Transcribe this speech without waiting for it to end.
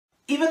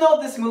Even though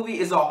this movie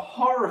is a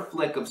horror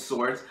flick of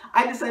sorts,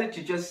 I decided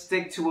to just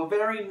stick to a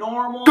very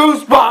normal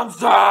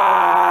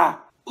Goosebumps!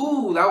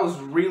 Ooh, that was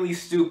really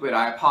stupid.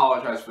 I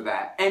apologize for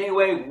that.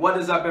 Anyway, what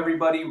is up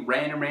everybody?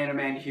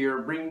 RandomRandomMan here,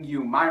 bringing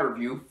you my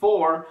review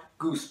for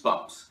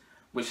Goosebumps,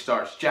 which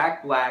stars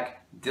Jack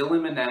Black,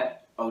 Dylan Minnette,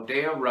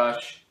 Odeya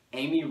Rush,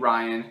 Amy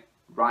Ryan,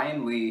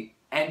 Ryan Lee,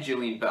 and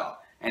Jillian Bell,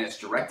 and it's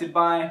directed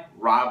by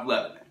Rob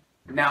Levinman.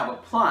 Now the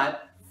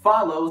plot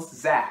follows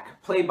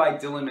Zach, played by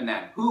Dylan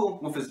Minnette, who,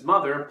 with his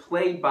mother,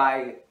 played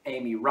by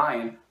Amy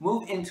Ryan,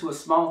 moved into a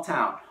small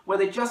town where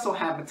they just so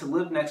happen to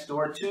live next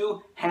door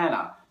to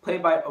Hannah,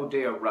 played by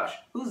Odeya Rush,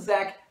 who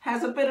Zach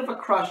has a bit of a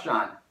crush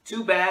on.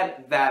 Too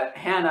bad that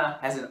Hannah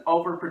has an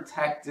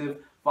overprotective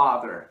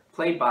father,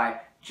 played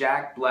by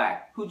Jack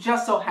Black, who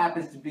just so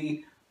happens to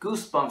be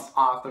Goosebumps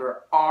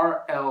author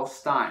R.L.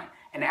 Stine.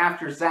 And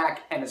after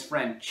Zach and his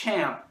friend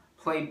Champ,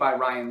 played by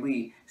Ryan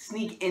Lee,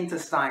 sneak into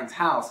Stine's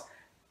house,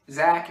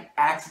 Zach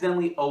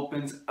accidentally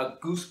opens a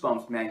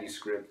Goosebumps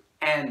manuscript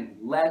and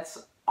lets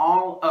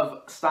all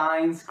of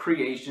Stine's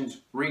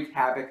creations wreak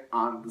havoc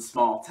on the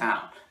small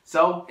town.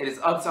 So it is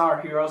up to our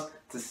heroes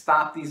to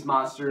stop these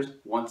monsters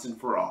once and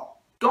for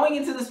all. Going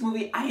into this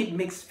movie, I had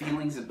mixed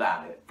feelings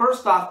about it.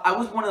 First off, I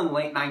was born in the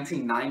late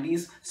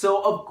 1990s,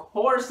 so of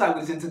course I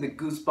was into the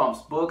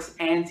Goosebumps books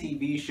and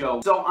TV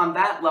show. So on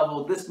that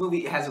level, this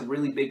movie has a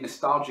really big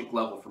nostalgic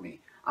level for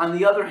me. On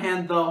the other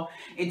hand though,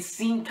 it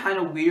seemed kind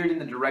of weird in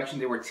the direction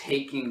they were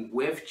taking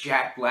with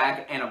Jack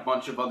Black and a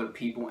bunch of other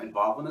people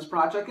involved in this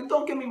project. And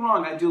don't get me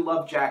wrong, I do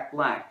love Jack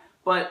Black,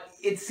 but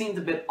it seemed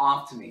a bit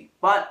off to me.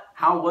 But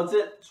how was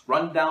it? Let's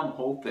run down the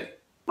whole thing.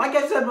 Like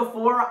I said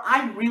before,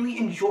 I really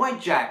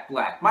enjoyed Jack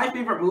Black. My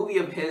favorite movie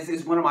of his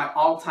is one of my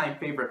all-time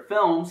favorite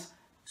films,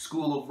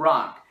 School of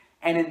Rock.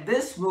 And in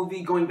this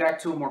movie, going back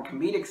to a more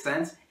comedic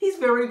sense, he's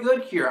very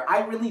good here.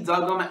 I really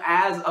dug him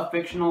as a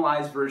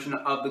fictionalized version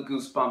of the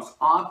Goosebumps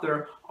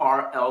author,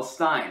 R.L.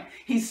 Stine.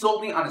 He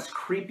sold me on his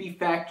creepy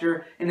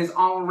factor and his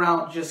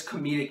all-around just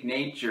comedic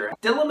nature.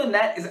 Dylan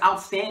Minnette is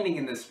outstanding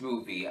in this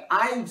movie.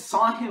 I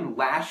saw him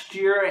last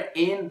year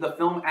in the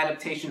film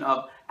adaptation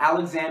of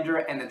Alexander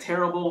and the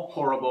Terrible,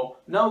 Horrible,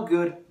 No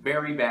Good,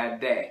 Very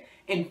Bad Day.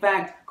 In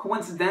fact,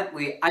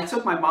 coincidentally, I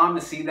took my mom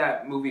to see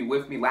that movie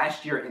with me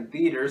last year in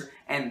theaters,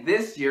 and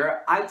this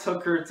year, I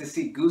took her to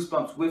see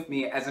Goosebumps with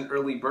me as an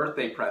early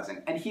birthday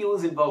present, and he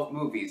was in both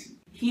movies.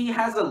 He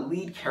has a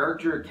lead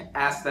character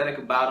aesthetic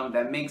about him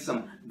that makes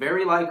him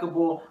very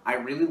likable. I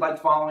really liked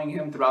following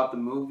him throughout the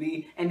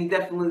movie, and he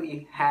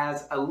definitely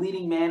has a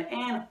leading man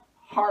and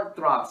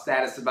heartthrob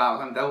status about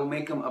him that will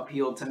make him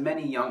appeal to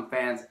many young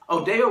fans.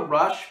 Odeya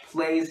Rush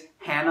plays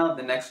Hannah,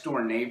 the next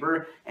door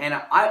neighbor, and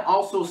I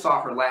also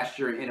saw her last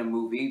year in a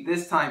movie,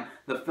 this time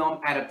the film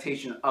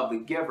adaptation of The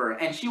Giver,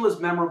 and she was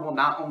memorable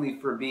not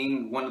only for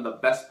being one of the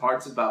best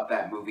parts about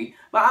that movie,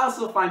 but I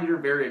also find her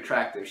very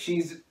attractive.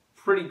 She's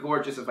pretty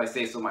gorgeous if I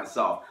say so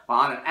myself. But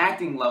on an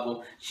acting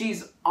level,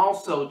 she's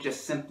also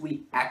just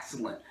simply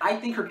excellent. I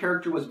think her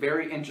character was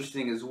very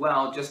interesting as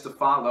well, just to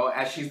follow,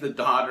 as she's the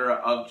daughter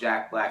of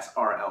Jack Black's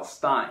R.L.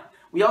 Stine.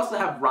 We also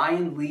have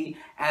Ryan Lee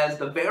as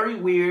the very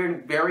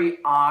weird, very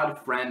odd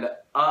friend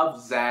of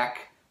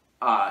Zach,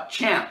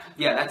 Champ.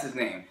 Yeah, that's his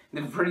name.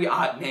 A pretty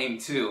odd name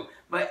too.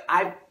 But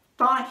I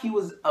thought he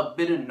was a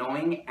bit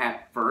annoying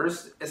at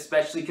first,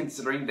 especially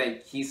considering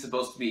that he's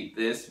supposed to be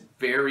this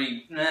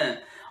very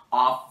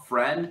off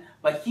friend,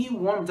 but he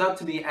warmed up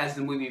to me as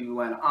the movie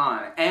went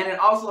on. And it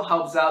also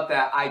helps out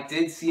that I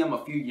did see him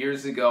a few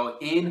years ago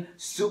in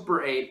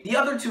Super 8. The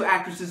other two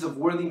actresses of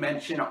worthy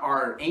mention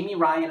are Amy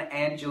Ryan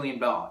and Jillian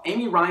Bell.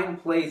 Amy Ryan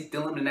plays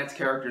Dylan Minnette's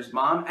character's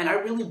mom, and I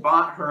really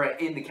bought her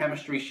in the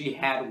chemistry she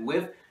had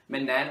with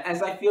Minnette,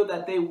 as I feel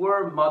that they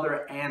were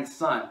mother and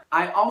son.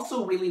 I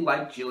also really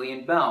like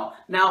Jillian Bell.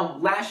 Now,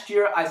 last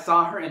year I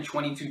saw her in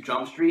 22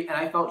 Jump Street, and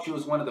I felt she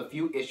was one of the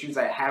few issues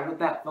I had with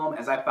that film,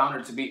 as I found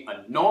her to be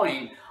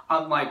annoying,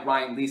 unlike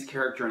Ryan Lee's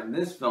character in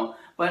this film.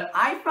 But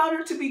I found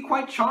her to be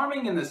quite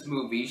charming in this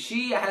movie.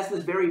 She has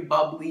this very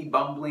bubbly,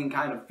 bumbling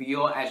kind of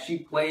feel as she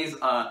plays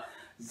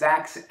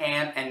Zach's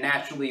aunt, and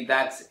naturally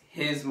that's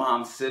his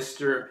mom's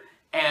sister.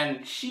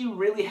 And she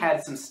really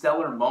had some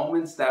stellar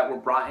moments that were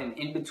brought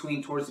in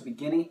between towards the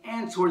beginning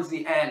and towards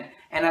the end.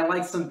 And I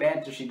like some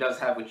banter she does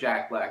have with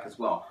Jack Black as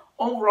well.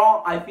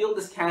 Overall, I feel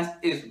this cast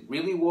is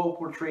really well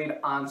portrayed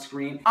on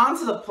screen. On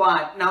to the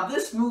plot. Now,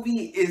 this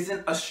movie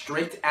isn't a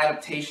strict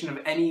adaptation of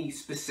any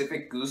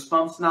specific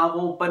Goosebumps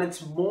novel, but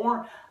it's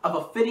more of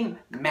a fitting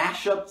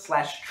mashup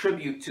 /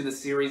 tribute to the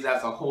series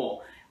as a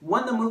whole.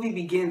 When the movie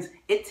begins,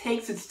 it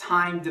takes its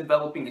time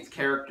developing its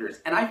characters,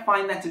 and I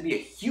find that to be a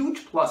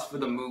huge plus for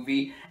the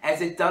movie,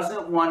 as it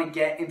doesn't want to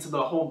get into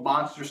the whole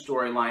monster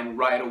storyline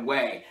right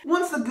away.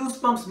 Once the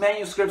Goosebumps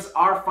manuscripts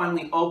are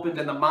finally opened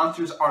and the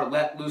monsters are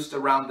let loose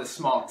around this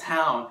small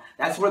town,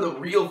 that's where the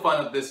real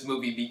fun of this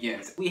movie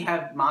begins. We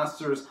have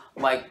monsters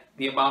like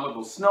the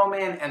Abominable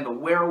Snowman and the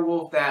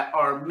Werewolf that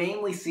are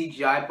mainly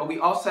CGI, but we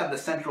also have the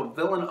central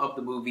villain of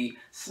the movie,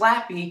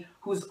 Slappy,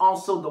 who is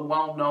also the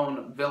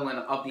well-known villain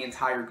of the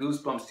entire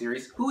Goosebumps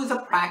series, who is a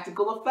a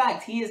practical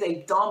effect. He is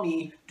a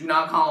dummy. Do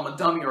not call him a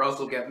dummy or else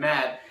he'll get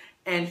mad.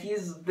 And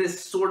he's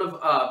this sort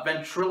of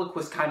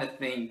ventriloquist kind of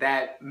thing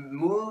that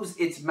moves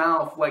its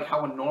mouth like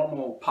how a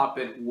normal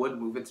puppet would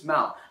move its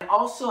mouth. It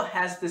also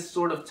has this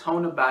sort of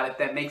tone about it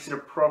that makes it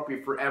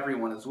appropriate for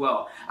everyone as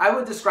well. I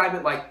would describe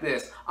it like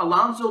this.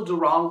 Alonso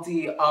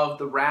Duralde of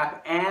the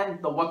Rap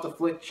and the What the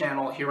Flick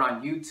channel here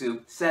on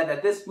YouTube said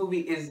that this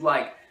movie is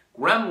like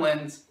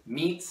Gremlins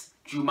meets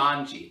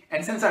Jumanji.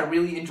 And since I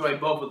really enjoy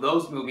both of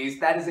those movies,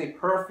 that is a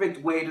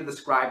perfect way to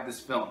describe this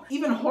film.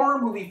 Even horror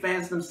movie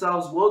fans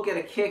themselves will get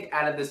a kick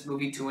out of this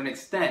movie to an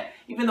extent.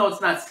 Even though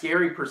it's not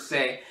scary per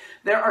se,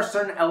 there are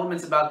certain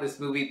elements about this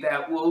movie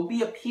that will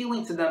be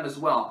appealing to them as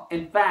well.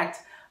 In fact,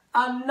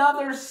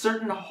 another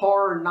certain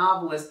horror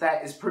novelist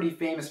that is pretty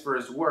famous for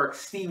his work,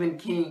 Stephen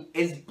King,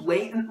 is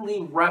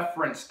blatantly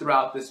referenced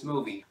throughout this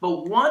movie.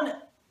 But one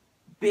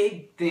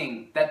big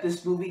thing that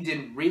this movie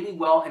did really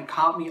well and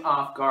caught me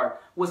off guard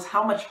was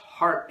how much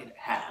heart it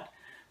had.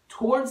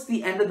 Towards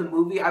the end of the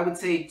movie, I would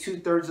say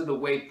 2/3 of the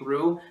way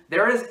through,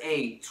 there is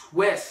a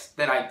twist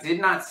that I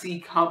did not see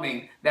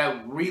coming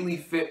that really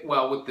fit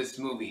well with this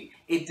movie.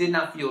 It did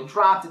not feel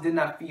dropped, it did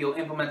not feel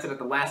implemented at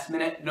the last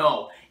minute.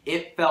 No,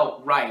 it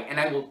felt right, and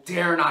I will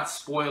dare not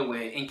spoil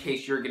it in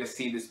case you're gonna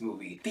see this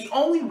movie. The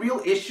only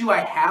real issue I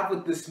have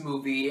with this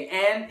movie,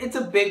 and it's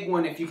a big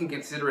one if you can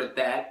consider it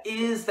that,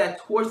 is that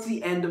towards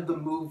the end of the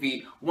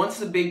movie, once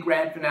the big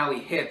grand finale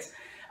hits,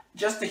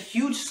 just a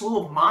huge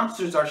slew of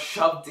monsters are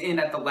shoved in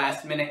at the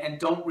last minute and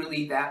don't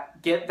really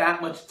get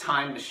that much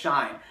time to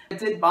shine. It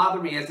did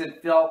bother me as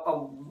it felt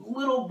a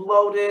little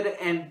bloated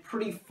and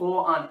pretty full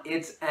on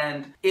its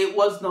end. It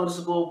was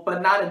noticeable,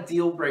 but not a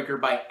deal breaker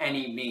by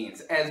any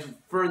means. As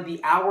for the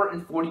hour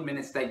and 40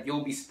 minutes that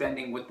you'll be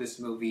spending with this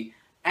movie,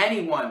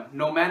 anyone,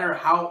 no matter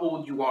how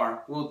old you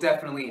are, will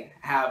definitely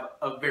have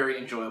a very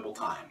enjoyable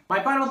time.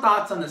 My final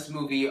thoughts on this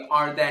movie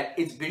are that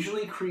it's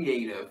visually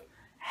creative,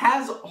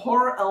 has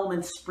horror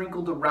elements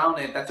sprinkled around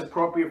it that's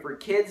appropriate for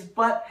kids,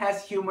 but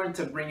has humor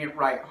to bring it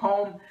right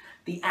home.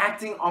 The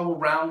acting all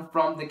around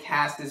from the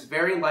cast is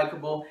very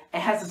likable.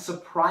 It has a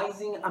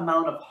surprising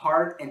amount of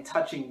heart and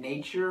touching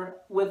nature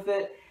with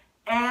it,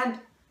 and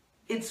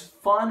it's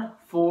fun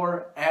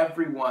for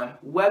everyone,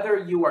 whether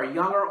you are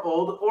young or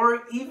old,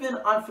 or even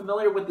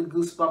unfamiliar with the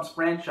Goosebumps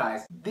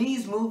franchise.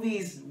 These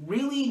movies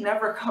really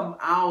never come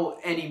out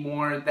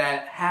anymore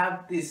that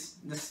have this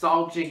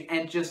nostalgic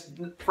and just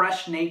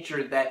fresh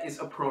nature that is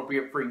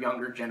appropriate for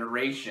younger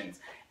generations.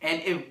 And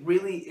it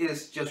really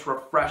is just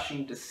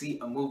refreshing to see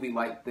a movie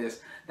like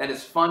this that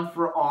is fun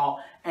for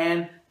all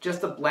and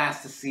just a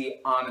blast to see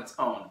on its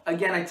own.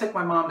 Again, I took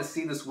my mom to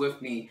see this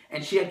with me,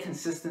 and she had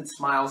consistent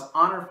smiles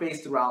on her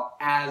face throughout,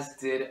 as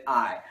did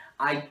I.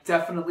 I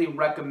definitely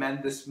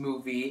recommend this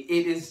movie.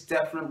 It is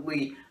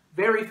definitely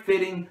very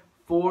fitting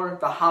for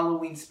the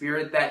Halloween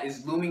spirit that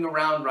is looming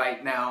around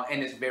right now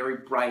and is very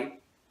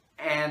bright.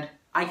 And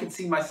I could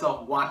see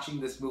myself watching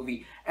this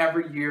movie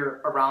every year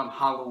around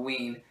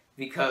Halloween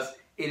because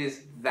it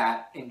is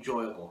that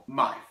enjoyable.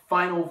 My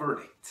final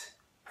verdict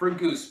for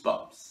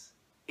Goosebumps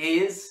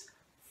is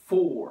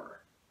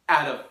 4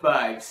 out of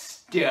 5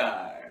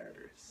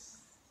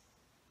 stars.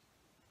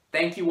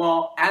 Thank you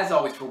all, as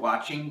always, for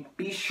watching.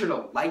 Be sure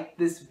to like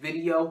this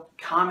video,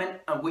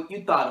 comment on what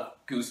you thought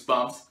of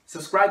Goosebumps,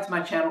 subscribe to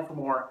my channel for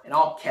more, and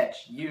I'll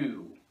catch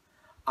you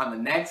on the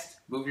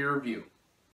next movie review.